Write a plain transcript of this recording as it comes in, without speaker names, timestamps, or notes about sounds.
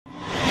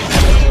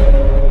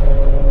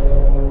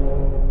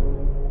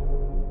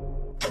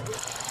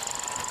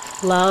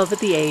Love at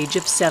the age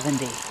of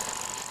 70.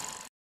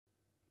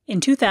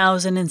 In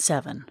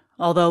 2007,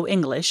 although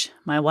English,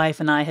 my wife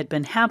and I had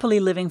been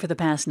happily living for the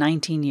past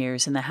 19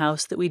 years in the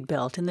house that we'd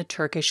built in the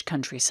Turkish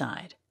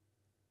countryside.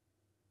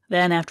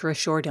 Then, after a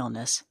short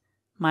illness,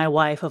 my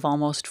wife of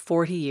almost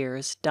 40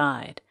 years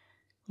died,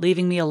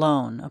 leaving me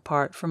alone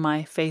apart from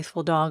my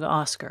faithful dog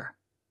Oscar.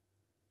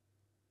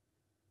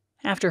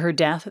 After her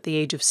death at the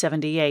age of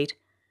 78,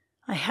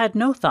 I had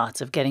no thoughts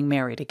of getting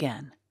married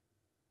again.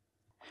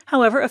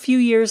 However, a few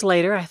years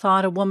later, I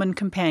thought a woman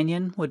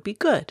companion would be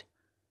good.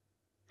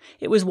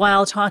 It was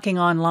while talking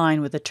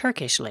online with a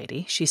Turkish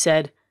lady, she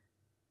said,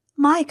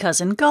 "My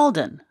cousin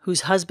Golden,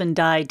 whose husband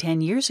died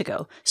 10 years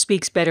ago,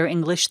 speaks better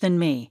English than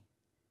me.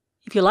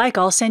 If you like,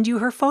 I'll send you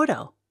her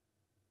photo."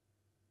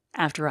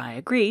 After I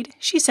agreed,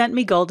 she sent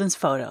me Golden's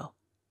photo.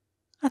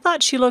 I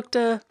thought she looked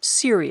a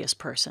serious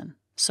person,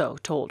 so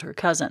told her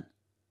cousin.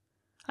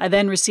 I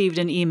then received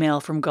an email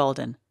from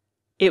Golden.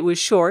 It was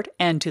short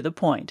and to the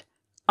point.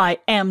 "I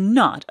am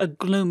not a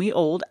gloomy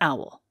old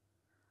owl."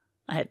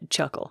 I had to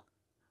chuckle,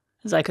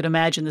 as I could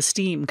imagine the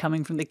steam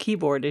coming from the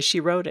keyboard as she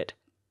wrote it.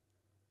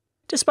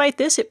 Despite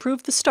this, it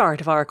proved the start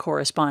of our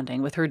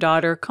corresponding, with her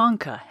daughter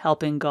Konka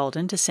helping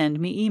Golden to send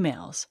me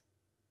emails.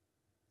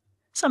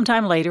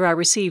 Sometime later, I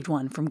received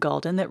one from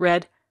Golden that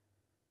read,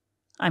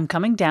 "I'm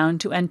coming down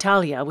to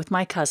Antalya with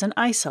my cousin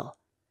Aysel.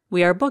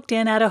 We are booked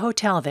in at a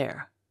hotel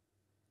there."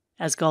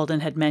 As Golden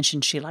had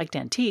mentioned she liked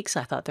antiques,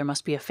 I thought there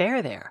must be a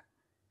fair there.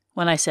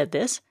 When I said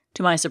this,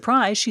 to my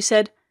surprise, she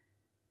said,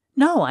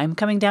 "No, I'm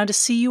coming down to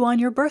see you on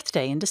your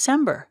birthday in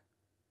December."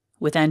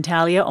 With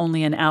Antalya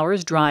only an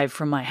hour's drive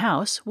from my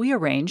house, we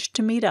arranged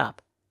to meet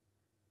up.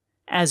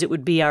 As it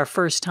would be our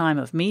first time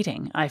of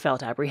meeting, I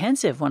felt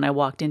apprehensive when I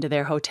walked into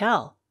their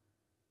hotel.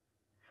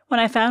 When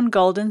I found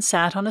Golden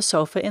sat on a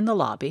sofa in the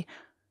lobby,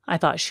 I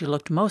thought she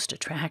looked most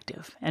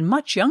attractive and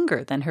much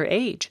younger than her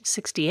age,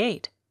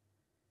 68.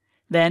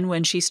 Then,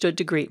 when she stood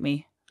to greet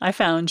me, I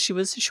found she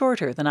was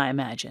shorter than I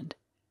imagined.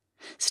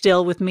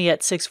 Still, with me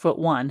at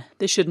 6'1",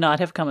 this should not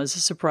have come as a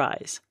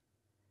surprise.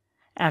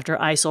 After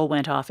Aysel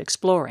went off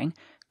exploring,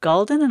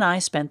 Golden and I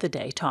spent the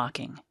day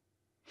talking.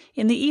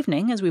 In the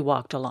evening, as we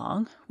walked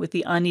along, with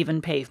the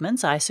uneven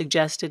pavements, I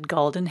suggested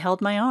Golden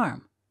held my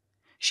arm.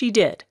 She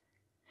did.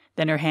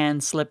 Then her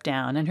hand slipped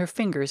down and her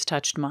fingers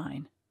touched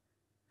mine.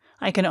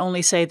 I can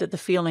only say that the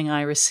feeling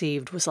I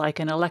received was like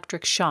an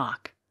electric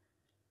shock.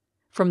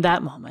 From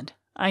that moment,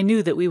 I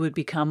knew that we would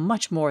become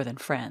much more than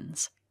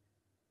friends.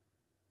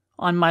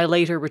 On my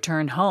later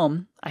return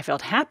home, I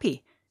felt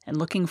happy and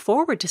looking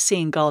forward to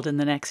seeing Golden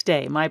the next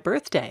day, my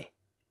birthday.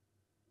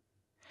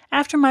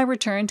 After my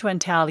return to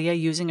Antalya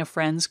using a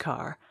friend's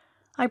car,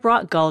 I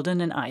brought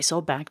Golden and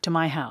Aysel back to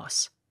my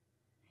house.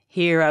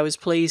 Here I was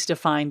pleased to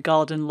find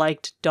Golden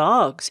liked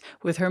dogs,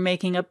 with her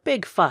making a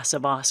big fuss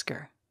of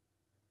Oscar.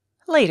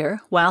 Later,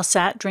 while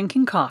sat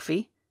drinking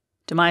coffee,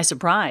 to my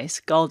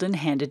surprise, Golden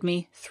handed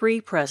me 3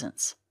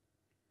 presents.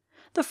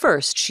 The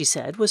first, she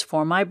said, was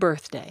for my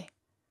birthday,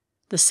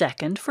 the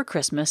second for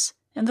Christmas,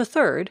 and the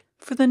third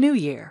for the New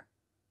Year.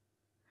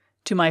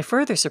 To my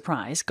further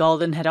surprise,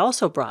 Golden had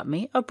also brought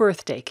me a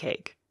birthday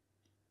cake.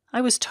 I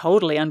was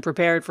totally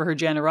unprepared for her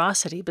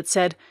generosity, but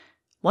said,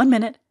 "1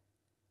 minute."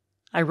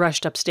 I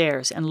rushed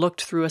upstairs and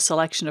looked through a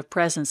selection of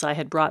presents I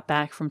had brought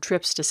back from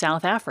trips to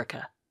South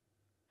Africa.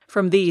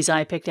 From these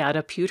I picked out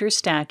a pewter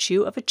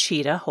statue of a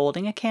cheetah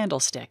holding a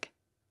candlestick.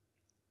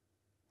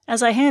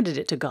 As I handed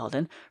it to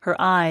Golden, her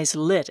eyes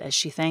lit as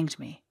she thanked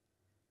me.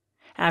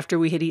 After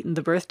we had eaten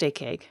the birthday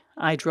cake,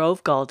 I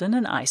drove Golden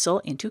and Aysel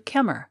into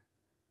Kemmer.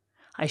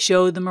 I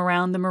showed them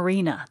around the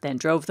marina, then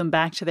drove them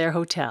back to their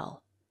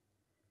hotel.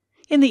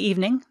 In the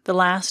evening, the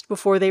last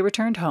before they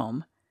returned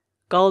home,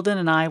 Golden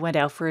and I went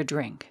out for a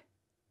drink.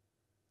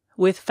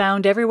 With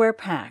found everywhere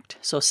packed,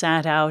 so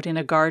sat out in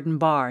a garden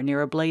bar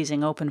near a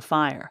blazing open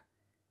fire.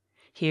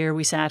 Here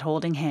we sat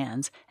holding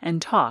hands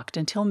and talked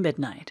until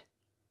midnight.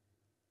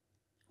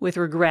 With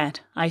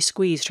regret, I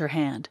squeezed her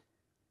hand.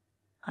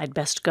 "I'd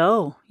best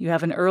go. You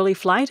have an early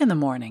flight in the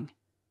morning."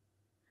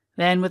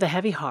 Then, with a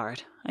heavy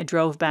heart, I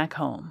drove back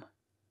home.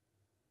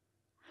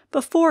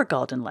 Before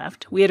Golden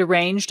left, we had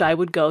arranged I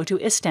would go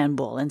to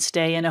Istanbul and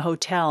stay in a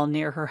hotel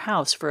near her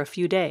house for a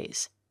few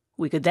days.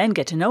 We could then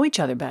get to know each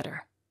other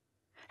better.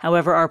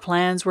 However, our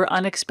plans were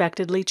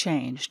unexpectedly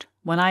changed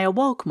when I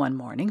awoke one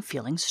morning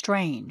feeling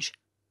strange.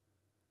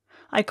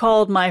 I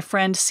called my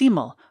friend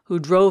Simul, who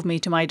drove me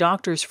to my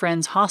doctor's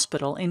friend's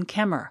hospital in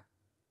Kemmer.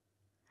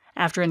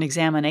 After an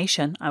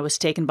examination, I was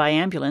taken by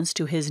ambulance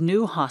to his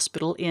new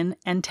hospital in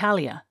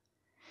Antalya.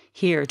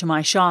 Here, to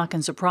my shock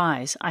and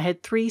surprise, I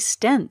had 3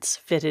 stents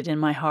fitted in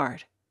my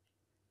heart.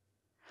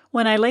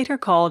 When I later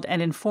called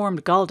and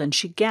informed Golden,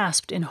 she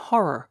gasped in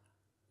horror.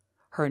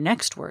 Her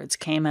next words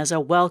came as a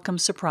welcome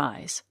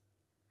surprise.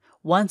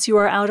 "Once you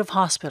are out of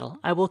hospital,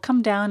 I will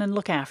come down and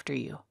look after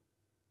you."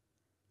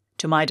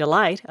 To my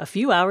delight, a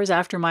few hours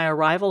after my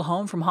arrival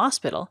home from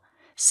hospital,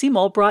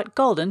 Simul brought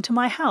Golden to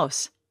my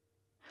house.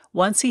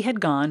 Once he had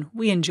gone,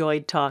 we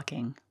enjoyed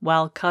talking,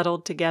 while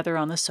cuddled together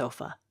on the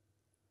sofa.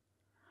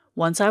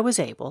 Once I was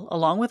able,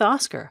 along with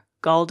Oscar,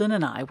 Colin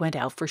and I went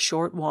out for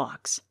short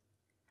walks.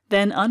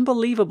 Then,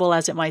 unbelievable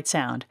as it might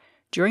sound,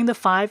 during the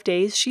 5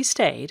 days she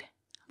stayed,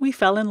 we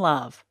fell in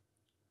love.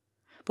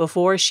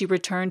 Before she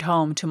returned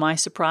home, to my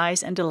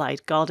surprise and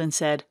delight, Colin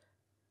said,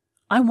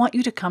 "I want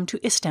you to come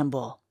to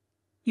Istanbul.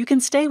 You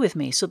can stay with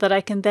me so that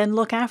I can then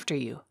look after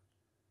you."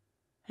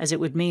 As it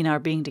would mean our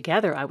being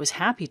together, I was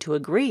happy to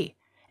agree,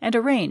 and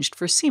arranged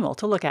for Simul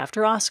to look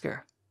after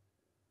Oscar.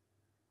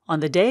 On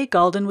the day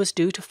Colin was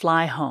due to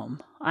fly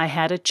home, I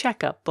had a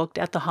checkup booked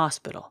at the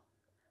hospital,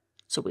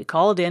 so we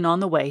called in on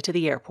the way to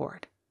the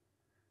airport.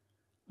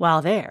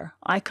 While there,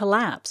 I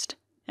collapsed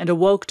and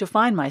awoke to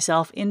find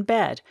myself in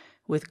bed,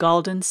 with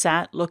Colin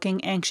sat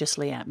looking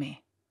anxiously at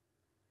me.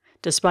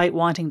 Despite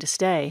wanting to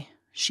stay,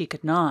 she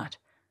could not,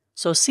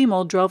 so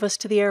Simul drove us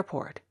to the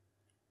airport.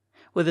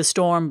 With a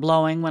storm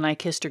blowing when I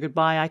kissed her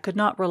goodbye, I could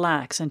not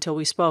relax until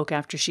we spoke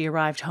after she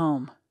arrived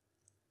home.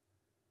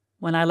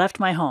 When I left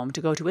my home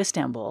to go to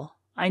Istanbul,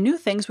 I knew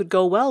things would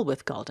go well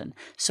with Colin,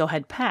 so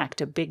had packed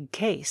a big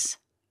case.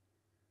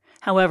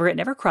 However, it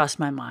never crossed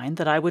my mind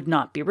that I would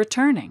not be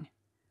returning.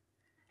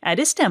 At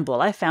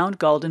Istanbul, I found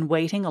Colin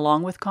waiting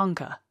along with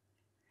Konka.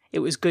 It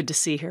was good to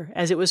see her,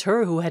 as it was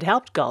her who had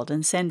helped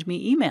Colin send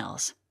me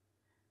emails.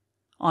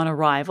 On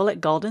arrival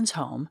at Colin's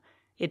home,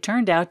 it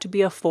turned out to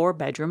be a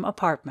 4-bedroom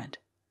apartment.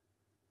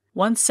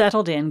 Once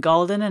settled in,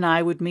 Colin and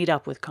I would meet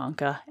up with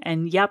Konka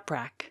and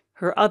Yaprak,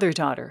 her other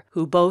daughter,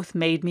 who both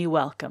made me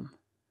welcome.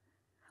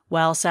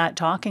 While sat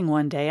talking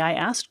one day, I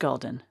asked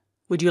Colin,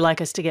 "Would you like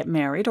us to get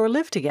married or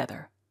live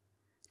together?"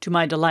 To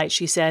my delight,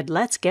 she said,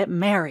 "Let's get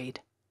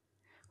married."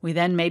 We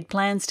then made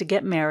plans to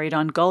get married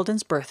on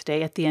Colin's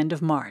birthday at the end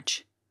of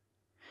March.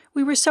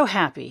 We were so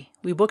happy,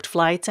 we booked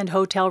flights and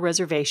hotel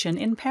reservation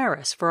in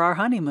Paris for our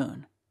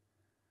honeymoon.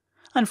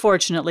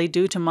 Unfortunately,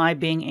 due to my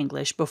being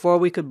English, before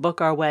we could book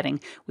our wedding,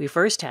 we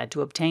first had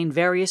to obtain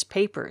various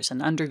papers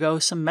and undergo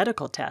some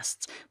medical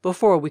tests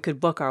before we could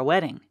book our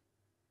wedding.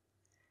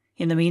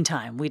 In the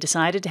meantime, we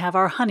decided to have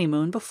our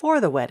honeymoon before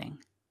the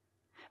wedding.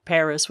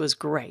 Paris was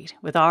great,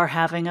 with our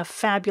having a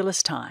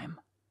fabulous time.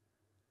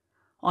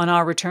 On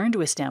our return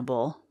to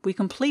Istanbul, we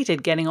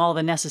completed getting all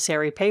the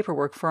necessary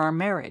paperwork for our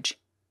marriage.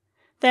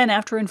 Then,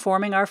 after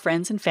informing our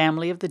friends and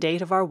family of the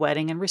date of our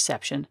wedding and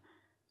reception,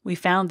 we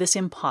found this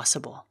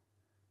impossible.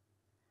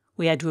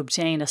 We had to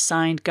obtain a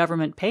signed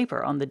government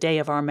paper on the day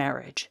of our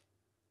marriage.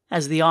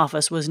 As the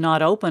office was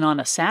not open on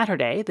a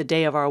Saturday, the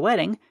day of our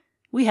wedding,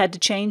 we had to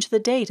change the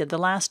date at the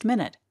last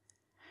minute.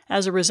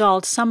 As a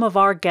result, some of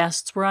our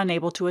guests were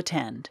unable to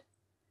attend.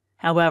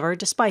 However,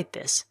 despite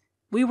this,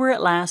 we were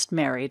at last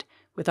married,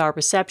 with our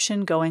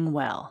reception going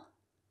well.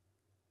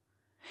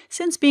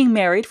 Since being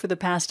married for the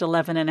past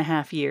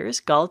 11.5 years,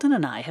 Colin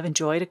and I have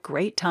enjoyed a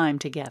great time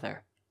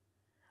together.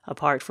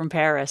 Apart from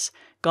Paris,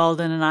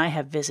 Colin and I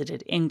have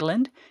visited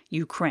England,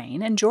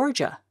 Ukraine, and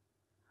Georgia.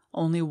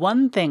 Only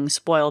one thing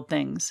spoiled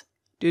things.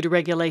 Due to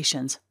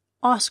regulations,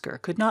 Oscar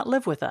could not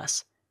live with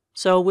us,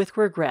 so with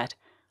regret,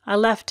 I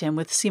left him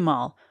with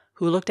Simul,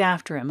 who looked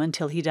after him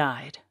until he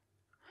died.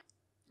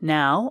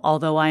 Now,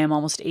 although I am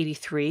almost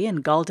 83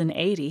 and Colin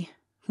 80,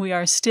 we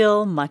are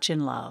still much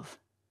in love.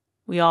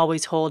 We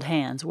always hold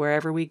hands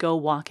wherever we go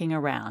walking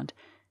around,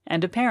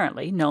 and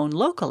apparently known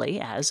locally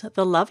as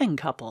the loving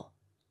couple.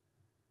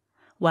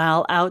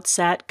 While out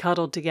sat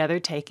cuddled together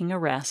taking a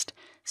rest,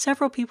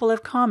 several people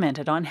have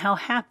commented on how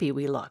happy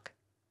we look.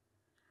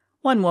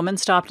 One woman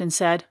stopped and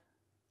said,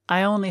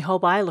 "I only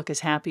hope I look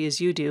as happy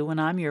as you do when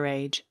I'm your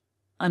age."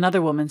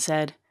 Another woman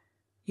said,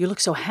 "You look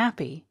so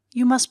happy,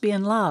 you must be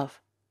in love."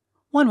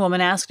 One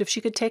woman asked if she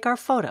could take our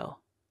photo.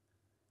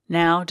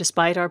 Now,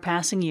 despite our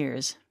passing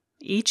years,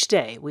 each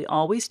day we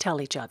always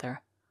tell each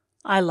other,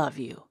 "I love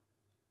you."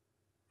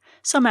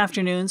 Some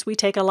afternoons we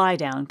take a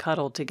lie-down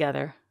cuddled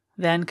together.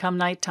 Then, come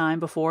night time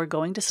before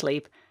going to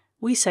sleep,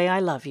 we say "I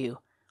love you,"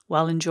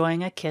 while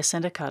enjoying a kiss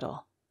and a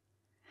cuddle.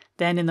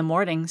 Then in the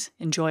mornings,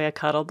 enjoy a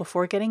cuddle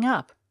before getting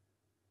up.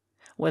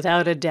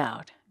 Without a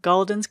doubt,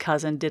 Colin's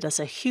cousin did us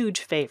a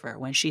huge favor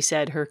when she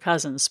said her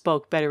cousin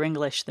spoke better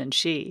English than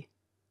she.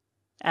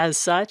 As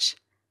such,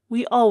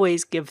 we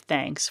always give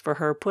thanks for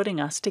her putting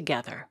us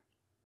together.